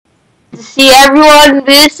See everyone,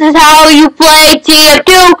 this is how you play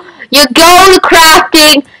TF2. You go to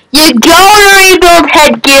crafting, you go to rebuild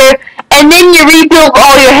headgear, and then you rebuild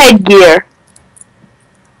all your headgear.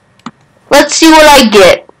 Let's see what I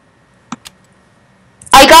get.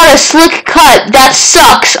 I got a slick cut. That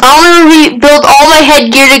sucks. I'm gonna rebuild all my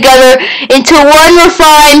headgear together into one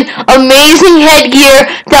refined, amazing headgear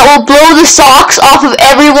that will blow the socks off of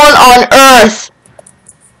everyone on Earth.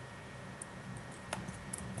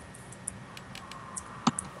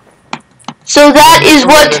 So that is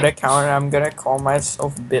what. Account, I'm gonna call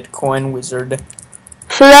myself Bitcoin Wizard.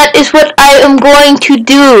 So that is what I am going to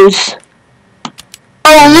do.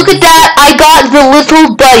 Oh, look at that! I got the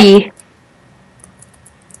little buddy.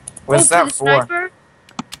 What's that for?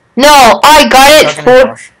 No, I got it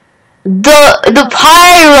for the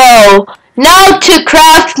pyro. Now to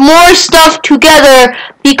craft more stuff together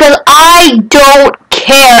because I don't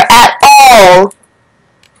care at all.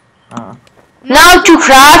 Now to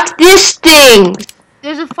craft this thing.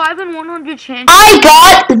 There's a 5 in 100 chance. I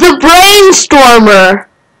got the brainstormer.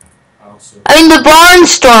 I mean the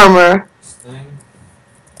barnstormer.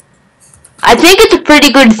 I think it's a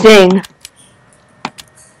pretty good thing.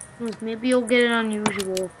 Maybe you'll get an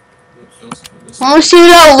unusual. I want to see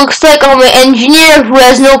what it looks like on my engineer who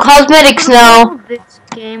has no cosmetics now.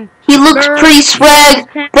 He looks pretty swag,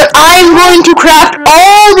 but I'm going to craft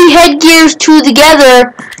all the headgears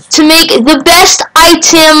together to make the best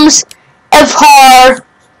items of horror.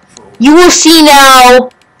 You will see now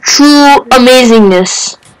true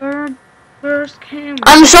amazingness.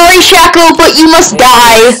 I'm sorry, Shaco, but you must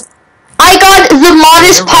die. I got the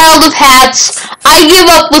modest pile of hats. I give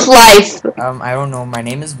up with life. I don't know. My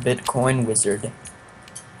name is Bitcoin Wizard.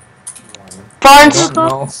 Barnes. I don't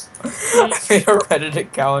know. I made a Reddit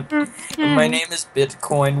account. My name is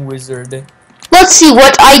Bitcoin Wizard. Let's see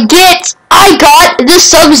what I get. I got the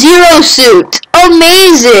Sub-Zero suit.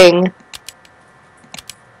 Amazing.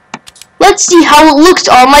 Let's see how it looks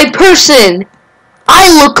on my person.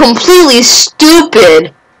 I look completely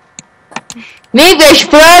stupid. Maybe I should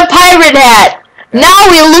put on a pirate hat. Now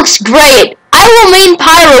it looks great. I will main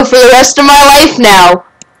pyro for the rest of my life now.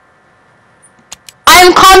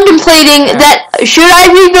 I'm contemplating that should I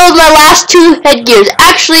rebuild my last 2 headgears.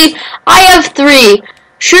 Actually, I have 3.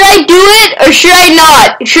 Should I do it or should I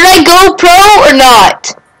not? Should I go pro or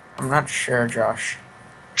not? I'm not sure, Josh.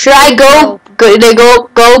 Should I go pro?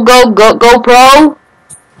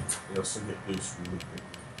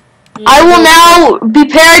 I will now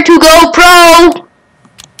prepare to go pro.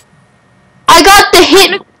 I got the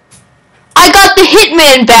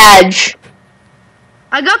Hitman badge.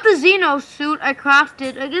 I got the Xeno suit I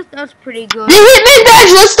crafted. I guess that's pretty good. The Hitman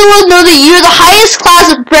badge lets the world know that you're the highest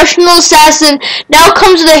class of professional assassin. Now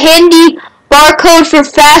comes with a handy barcode for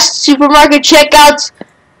fast supermarket checkouts.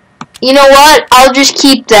 You know what? I'll just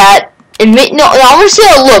keep that. I want to see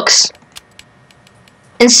how it looks.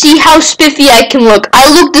 And see how spiffy I can look. I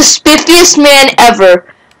look the spiffiest man ever.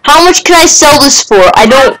 How much can I sell this for? I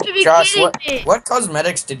don't. Josh, what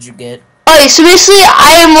cosmetics did you get? Okay, so basically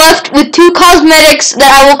I am left with 2 cosmetics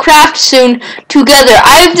that I will craft soon together.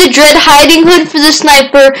 I have the Dread Hiding Hood for the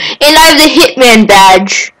sniper, and I have the Hitman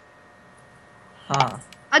badge. Huh.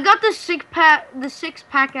 I got the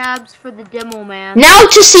 6-pack abs for the demo man. Now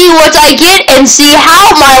to see what I get and see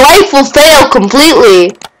how my life will fail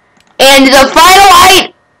completely. And the final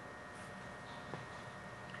item.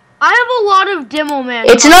 I have a lot of demo man.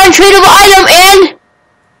 It's an untradeable item, and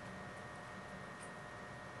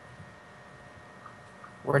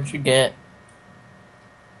What'd you get?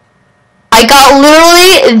 I got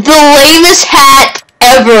literally the lamest hat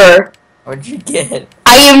ever. What'd you get?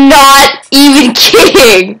 I am not even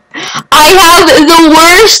kidding. I have the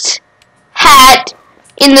worst hat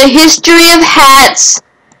in the history of hats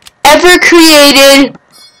ever created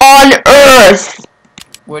on Earth.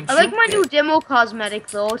 I like my new demo cosmetic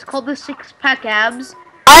though. It's called the 6-pack abs.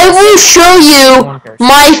 I will show you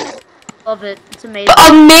my. Love it. It's amazing.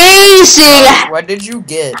 Amazing. What did you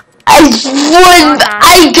get?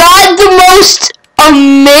 I got the most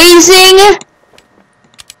amazing.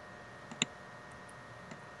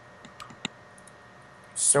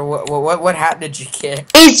 So what hat did you get?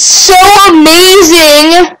 It's so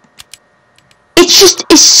amazing. It's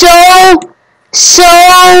so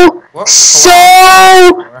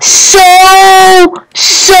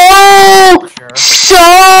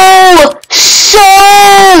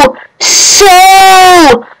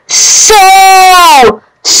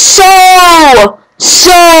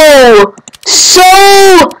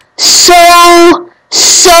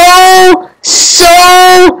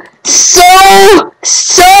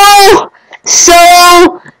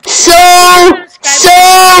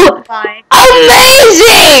so Bye.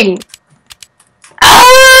 amazing!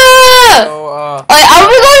 Ah! So, Alright, I'm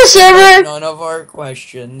gonna go to server. none of our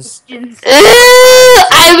questions. I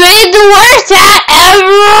made the worst hat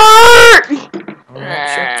ever! I'm gonna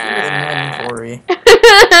check your inventory.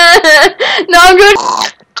 No, I'm doing.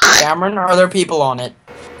 Cameron, are there people on it?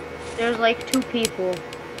 There's like 2 people.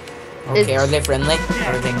 Okay, are they friendly? Or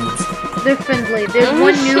are they noobs? They're friendly. There's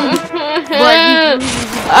one new, but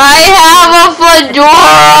I have a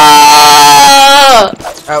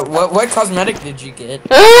fedora! What cosmetic did you get?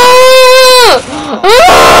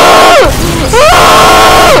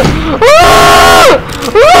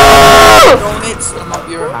 Donate some of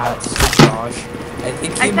your hats, Josh. I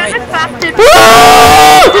think I he kind might of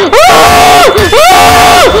crafted.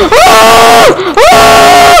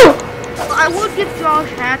 I would give Josh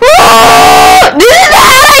hats. This is the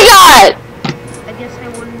hat I got! I guess I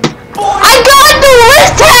wouldn't. I got the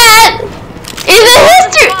worst hat in the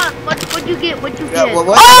history! What'd you get? What'd you Yeah, get?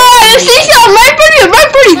 what? Oh, seashell, my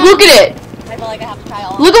pretty, Look at it. I feel like I have to try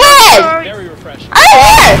all. Look at my head. Very refreshing. I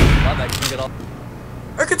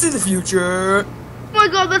I can see the future. Oh my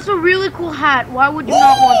god, that's a really cool hat. Why would you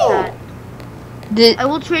not want that? I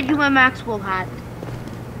will trade you my Maxwell hat.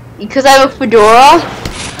 Because I have a fedora?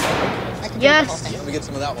 Yes. Let me get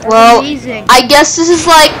some of that one. Well, Amazing. I guess this is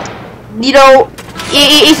like, you know,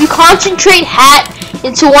 if you concentrate hat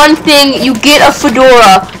into one thing, you get a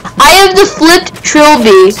fedora. I have the flipped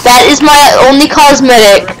trilby. That is my only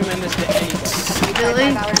cosmetic. Recommend this to anybody. Really?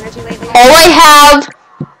 All I have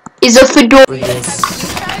is a fedora.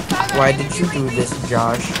 Why did you do this,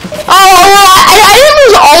 Josh? Oh, well, I didn't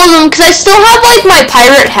lose all of them because I still have like my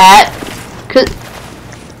pirate hat. Cause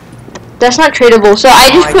that's not tradable, so I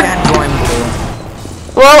just I put. can't join blue.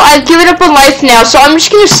 Well, I've given up on life now, so I'm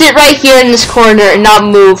just gonna sit right here in this corner and not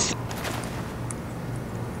move.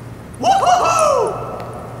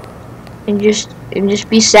 And just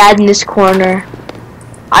be sad in this corner.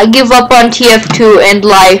 I give up on TF2 and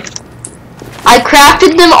life. I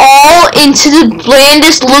crafted them all into the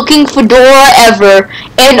blandest looking fedora ever,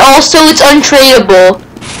 and also it's untradeable.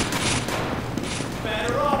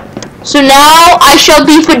 So now I shall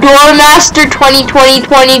be Fedora Master 2020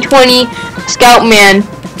 Scoutman.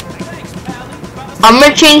 I'm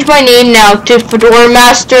gonna change my name now to Fedora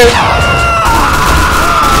Master.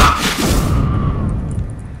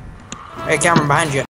 Hey, Cameron, behind you.